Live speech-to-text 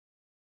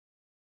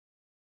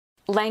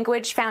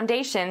Language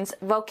Foundations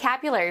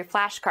Vocabulary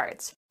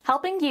Flashcards,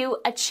 helping you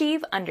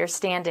achieve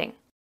understanding.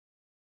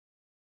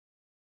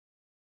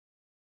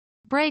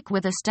 Break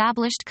with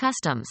established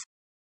customs.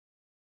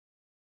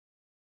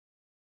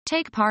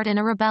 Take part in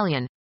a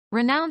rebellion.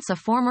 Renounce a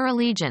former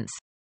allegiance.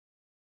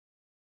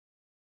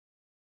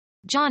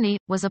 Johnny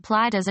was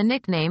applied as a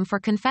nickname for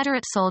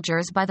Confederate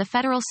soldiers by the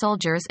Federal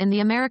soldiers in the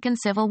American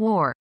Civil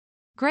War.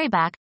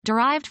 Grayback,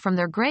 derived from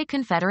their gray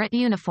Confederate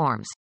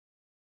uniforms.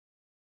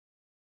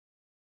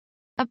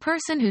 A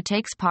person who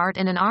takes part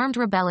in an armed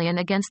rebellion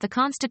against the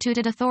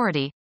constituted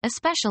authority,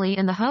 especially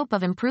in the hope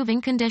of improving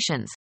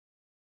conditions.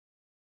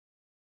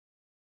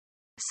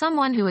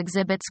 Someone who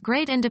exhibits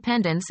great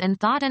independence in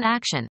thought and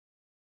action.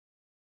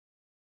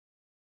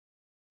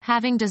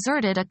 Having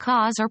deserted a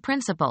cause or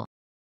principle.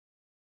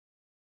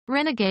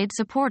 Renegade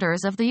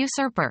supporters of the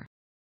usurper.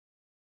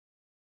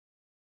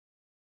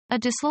 A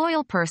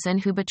disloyal person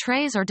who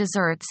betrays or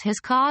deserts his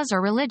cause or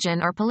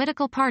religion or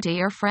political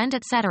party or friend,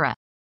 etc.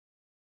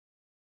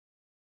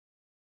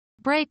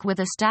 Break with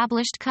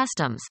established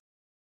customs.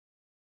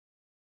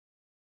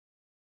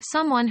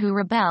 Someone who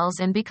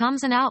rebels and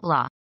becomes an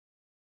outlaw.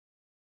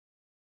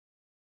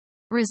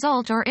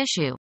 Result or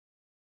issue.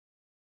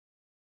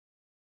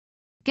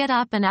 Get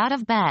up and out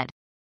of bed.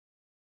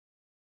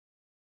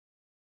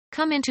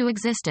 Come into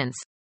existence.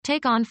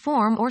 Take on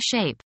form or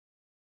shape.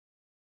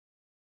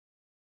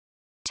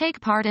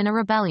 Take part in a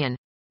rebellion.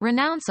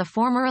 Renounce a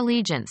former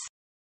allegiance.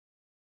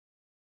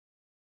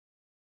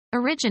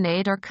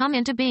 Originate or come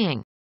into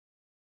being.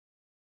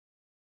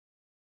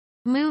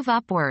 Move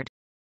upward.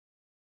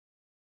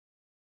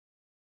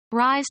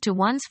 Rise to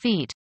one's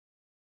feet.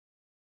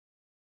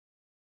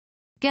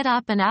 Get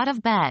up and out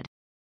of bed.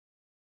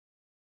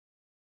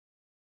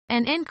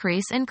 An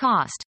increase in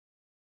cost.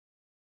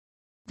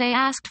 They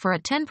asked for a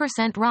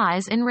 10%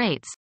 rise in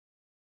rates.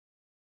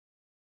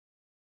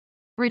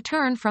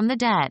 Return from the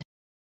dead.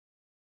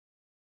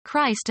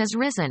 Christ is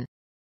risen.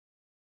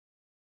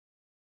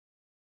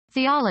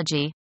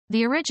 Theology,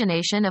 the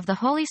origination of the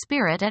Holy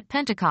Spirit at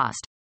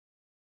Pentecost.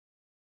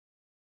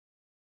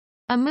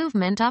 A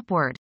movement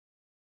upward.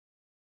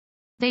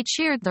 They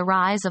cheered the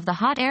rise of the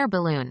hot air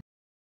balloon.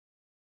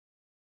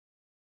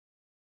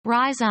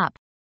 Rise up.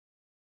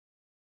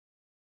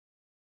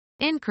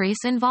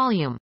 Increase in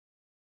volume.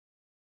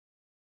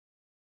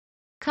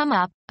 Come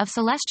up, of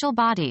celestial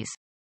bodies.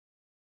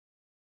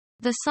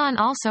 The sun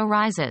also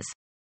rises.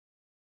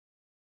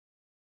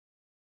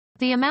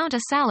 The amount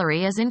of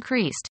salary is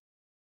increased.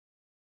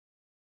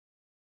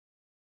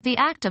 The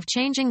act of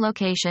changing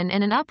location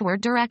in an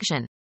upward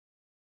direction.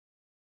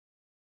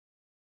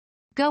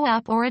 Go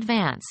up or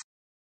advance.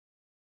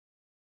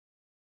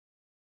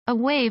 A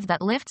wave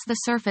that lifts the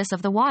surface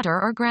of the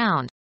water or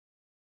ground.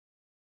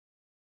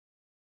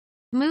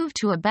 Move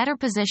to a better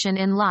position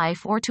in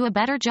life or to a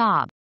better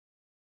job.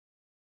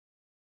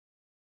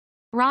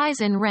 Rise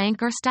in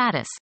rank or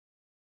status.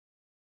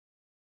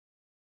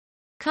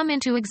 Come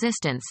into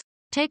existence.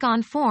 Take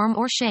on form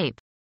or shape.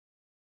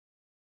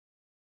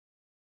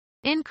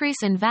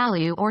 Increase in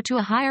value or to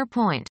a higher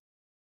point.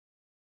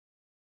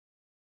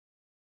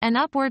 An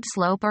upward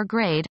slope or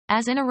grade,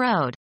 as in a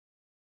road.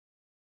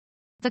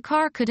 The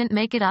car couldn't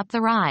make it up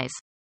the rise.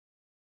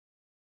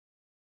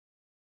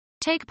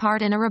 Take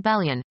part in a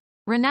rebellion.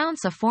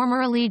 Renounce a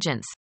former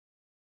allegiance.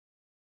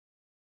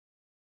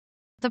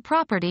 The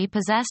property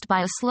possessed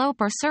by a slope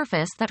or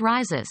surface that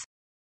rises.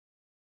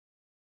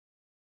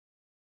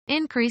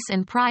 Increase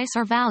in price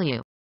or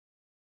value.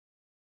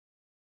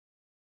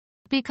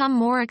 Become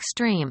more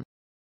extreme.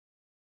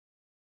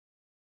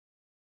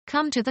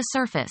 Come to the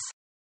surface.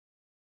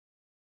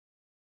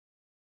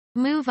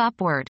 Move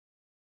upward.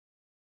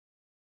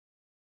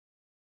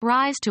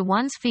 Rise to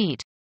one's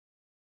feet.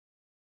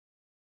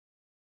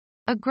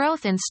 A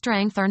growth in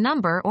strength or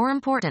number or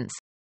importance.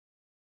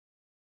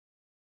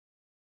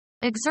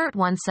 Exert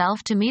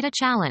oneself to meet a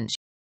challenge.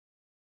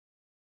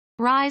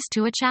 Rise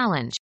to a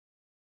challenge.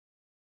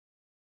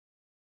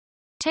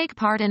 Take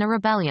part in a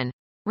rebellion.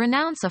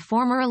 Renounce a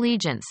former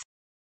allegiance.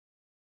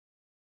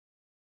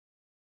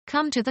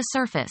 Come to the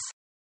surface.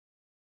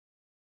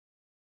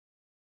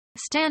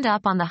 Stand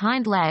up on the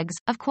hind legs,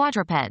 of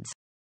quadrupeds.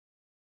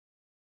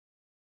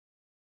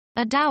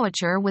 A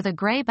dowager with a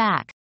gray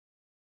back.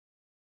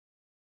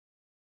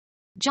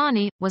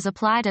 Johnny was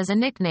applied as a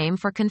nickname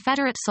for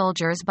Confederate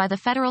soldiers by the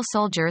Federal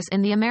soldiers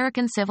in the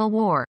American Civil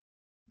War.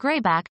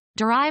 Grayback,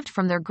 derived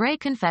from their gray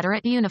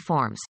Confederate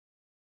uniforms.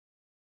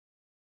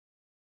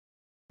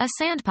 A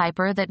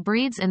sandpiper that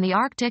breeds in the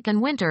Arctic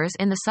and winters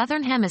in the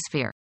Southern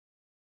Hemisphere.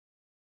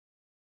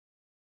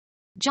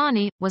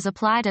 Johnny was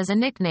applied as a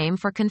nickname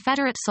for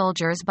Confederate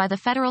soldiers by the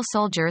Federal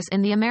soldiers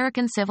in the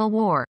American Civil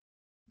War.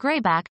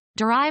 Grayback,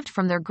 derived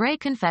from their gray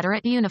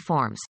Confederate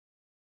uniforms.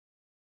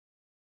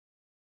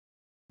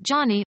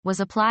 Johnny was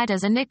applied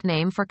as a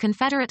nickname for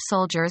Confederate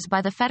soldiers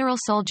by the Federal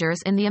soldiers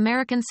in the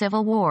American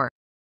Civil War.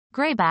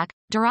 Grayback,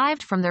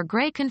 derived from their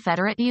gray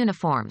Confederate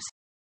uniforms.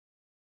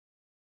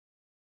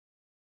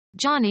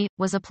 Johnny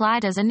was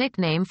applied as a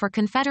nickname for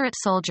Confederate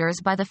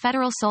soldiers by the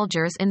Federal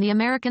soldiers in the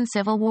American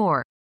Civil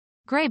War.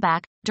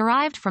 Grayback,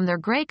 derived from their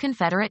gray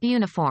Confederate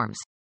uniforms.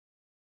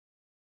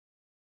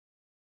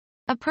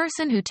 A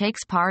person who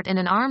takes part in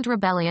an armed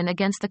rebellion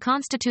against the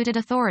constituted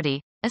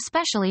authority,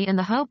 especially in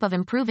the hope of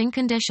improving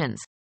conditions.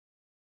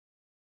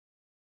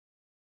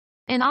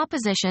 In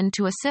opposition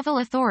to a civil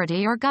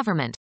authority or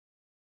government.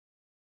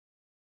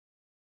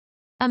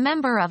 A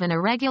member of an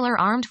irregular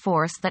armed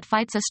force that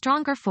fights a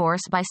stronger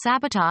force by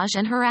sabotage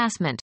and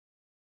harassment.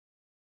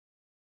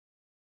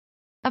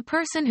 A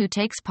person who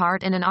takes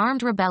part in an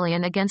armed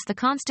rebellion against the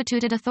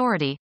constituted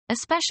authority,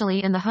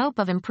 especially in the hope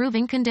of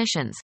improving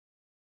conditions.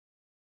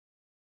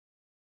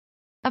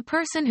 A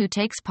person who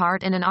takes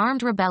part in an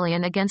armed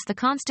rebellion against the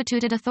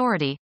constituted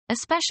authority,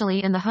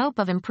 especially in the hope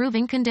of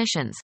improving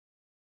conditions.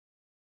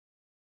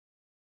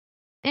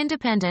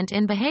 Independent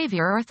in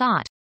behavior or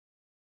thought.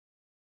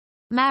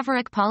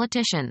 Maverick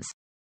politicians.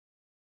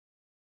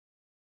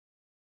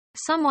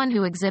 Someone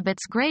who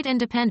exhibits great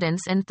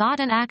independence in thought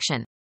and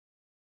action.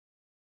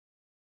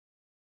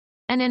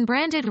 An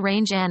inbranded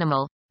range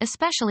animal,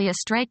 especially a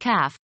stray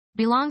calf,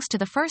 belongs to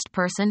the first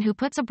person who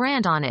puts a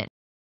brand on it.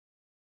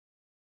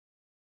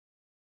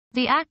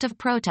 The act of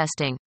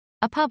protesting.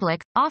 A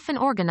public, often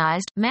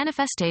organized,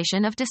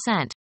 manifestation of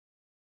dissent.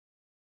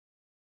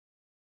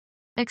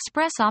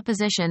 Express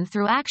opposition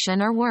through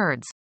action or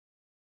words.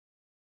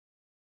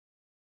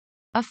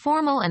 A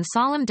formal and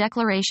solemn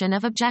declaration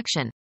of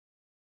objection.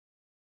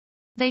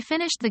 They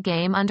finished the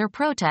game under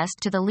protest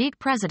to the league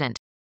president.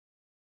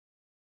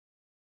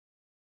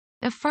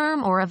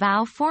 Affirm or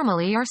avow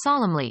formally or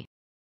solemnly.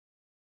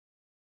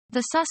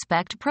 The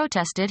suspect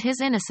protested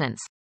his innocence.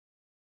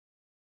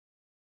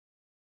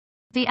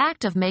 The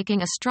act of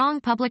making a strong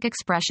public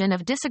expression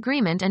of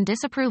disagreement and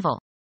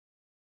disapproval.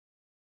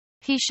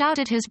 He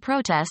shouted his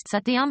protests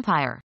at the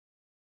umpire.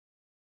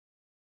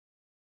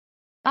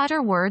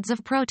 Utter words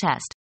of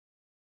protest.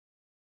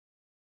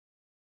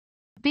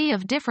 Be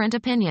of different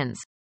opinions.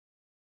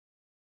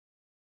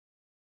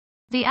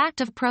 The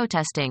act of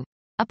protesting.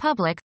 A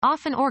public,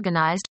 often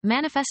organized,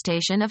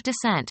 manifestation of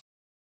dissent.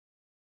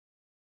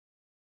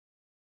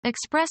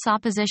 Express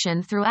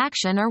opposition through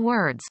action or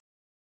words.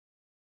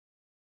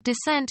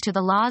 Dissent to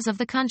the laws of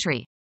the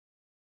country.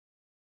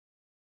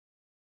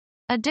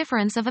 A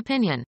difference of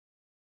opinion.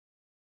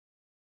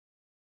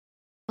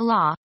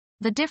 Law.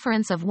 The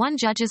difference of one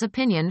judge's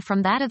opinion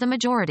from that of the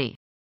majority.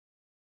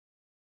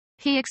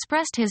 He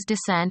expressed his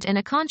dissent in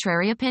a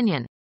contrary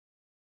opinion.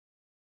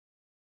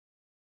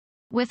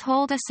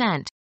 Withhold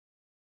assent.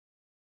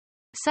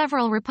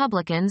 Several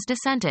Republicans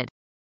dissented.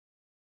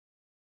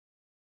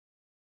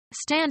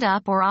 Stand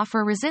up or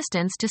offer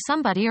resistance to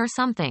somebody or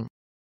something.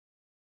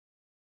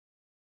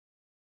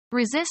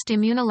 Resist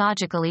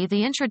immunologically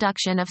the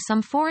introduction of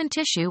some foreign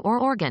tissue or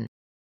organ.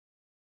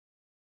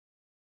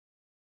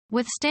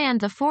 Withstand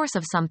the force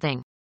of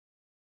something.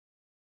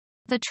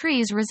 The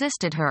trees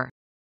resisted her.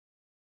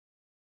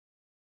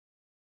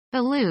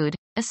 Elude,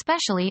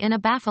 especially in a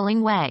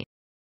baffling way.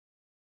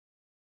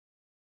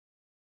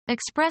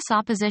 Express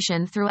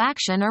opposition through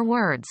action or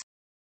words.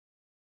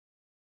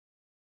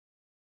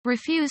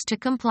 Refuse to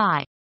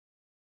comply.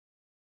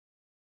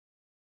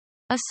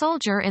 A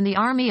soldier in the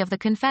Army of the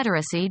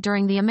Confederacy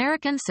during the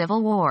American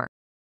Civil War.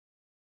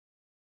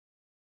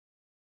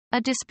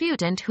 A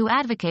disputant who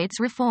advocates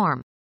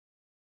reform.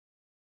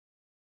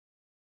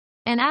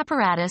 An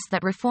apparatus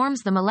that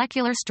reforms the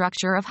molecular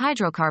structure of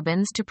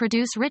hydrocarbons to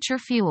produce richer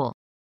fuel.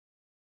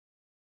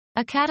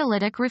 A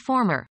catalytic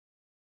reformer.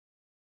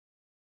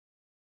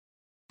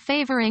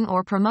 Favoring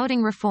or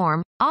promoting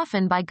reform,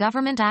 often by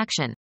government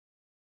action.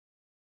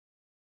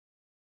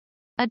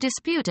 A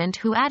disputant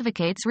who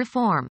advocates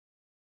reform.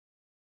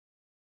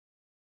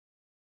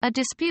 A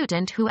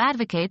disputant who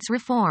advocates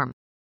reform.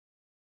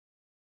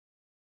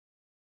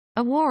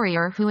 A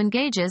warrior who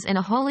engages in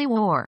a holy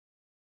war.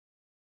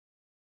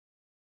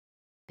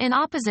 In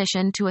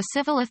opposition to a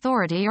civil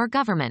authority or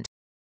government.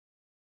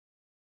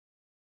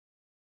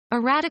 A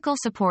radical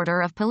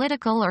supporter of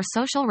political or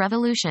social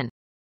revolution.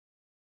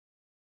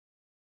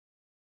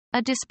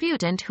 A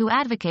disputant who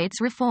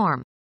advocates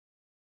reform.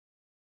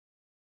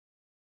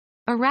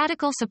 A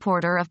radical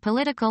supporter of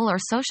political or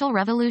social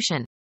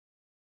revolution.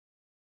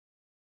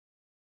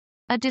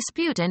 A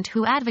disputant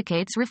who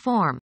advocates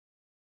reform.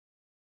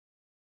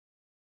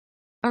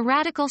 A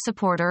radical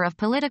supporter of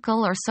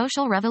political or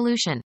social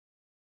revolution.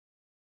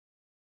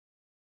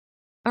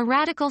 A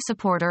radical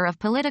supporter of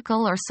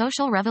political or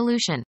social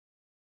revolution.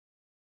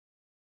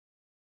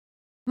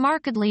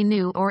 Markedly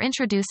new or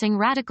introducing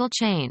radical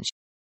change.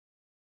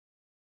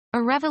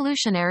 A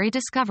revolutionary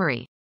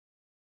discovery.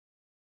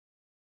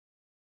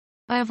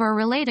 Of or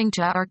relating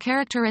to or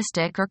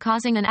characteristic or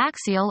causing an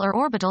axial or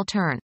orbital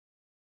turn.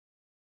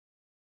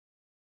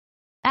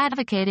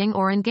 Advocating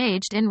or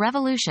engaged in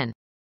revolution.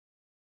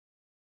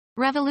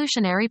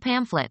 Revolutionary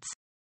pamphlets.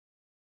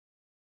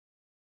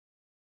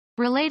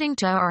 Relating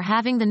to or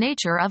having the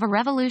nature of a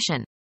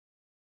revolution.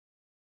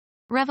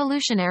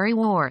 Revolutionary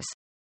wars.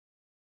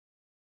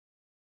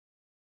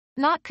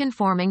 Not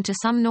conforming to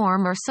some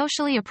norm or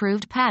socially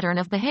approved pattern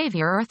of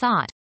behavior or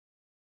thought.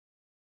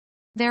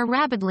 Their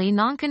rabidly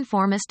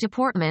nonconformist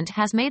deportment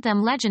has made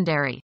them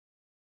legendary.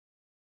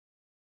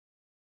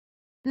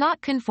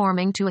 Not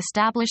conforming to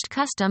established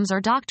customs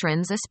or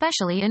doctrines,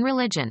 especially in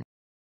religion.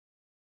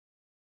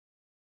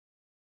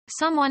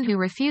 Someone who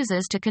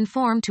refuses to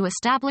conform to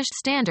established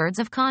standards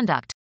of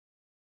conduct.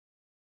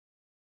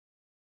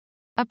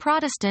 A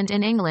Protestant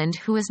in England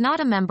who is not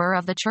a member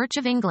of the Church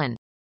of England.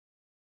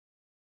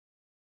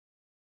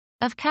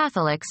 Of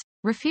Catholics,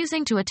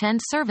 refusing to attend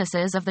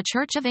services of the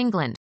Church of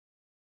England.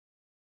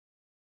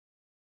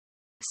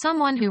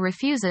 Someone who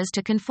refuses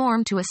to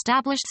conform to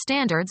established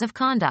standards of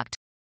conduct.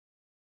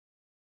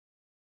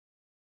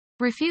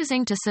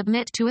 Refusing to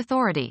submit to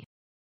authority.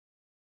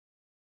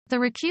 The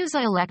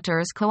Ragusa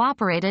electors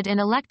cooperated in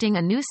electing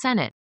a new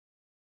Senate.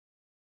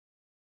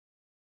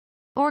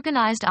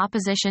 Organized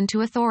opposition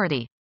to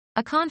authority.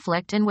 A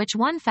conflict in which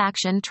one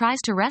faction tries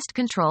to wrest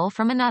control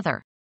from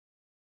another.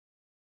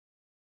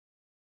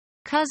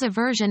 Cause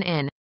aversion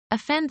in.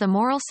 Offend the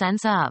moral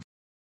sense of.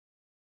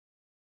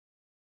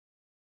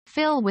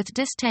 Fill with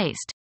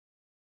distaste.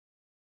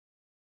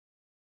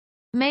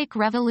 Make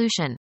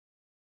revolution.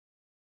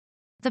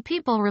 The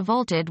people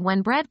revolted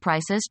when bread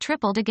prices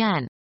tripled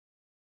again.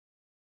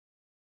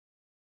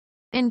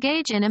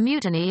 Engage in a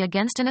mutiny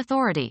against an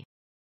authority.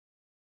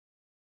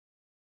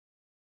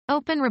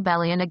 Open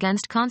rebellion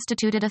against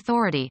constituted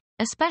authority,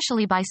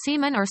 especially by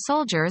seamen or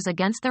soldiers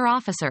against their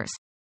officers.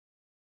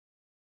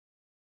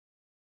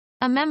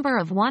 A member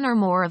of one or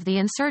more of the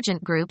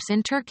insurgent groups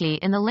in Turkey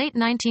in the late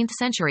 19th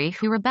century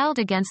who rebelled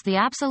against the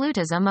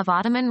absolutism of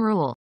Ottoman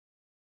rule.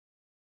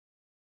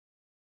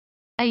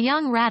 A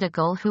young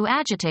radical who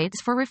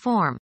agitates for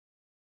reform.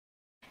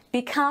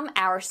 Become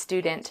our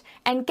student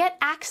and get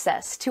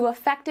access to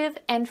effective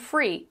and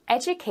free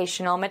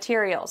educational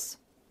materials.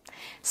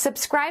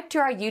 Subscribe to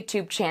our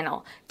YouTube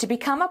channel to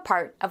become a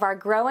part of our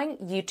growing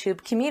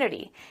YouTube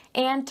community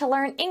and to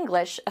learn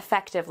English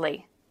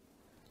effectively.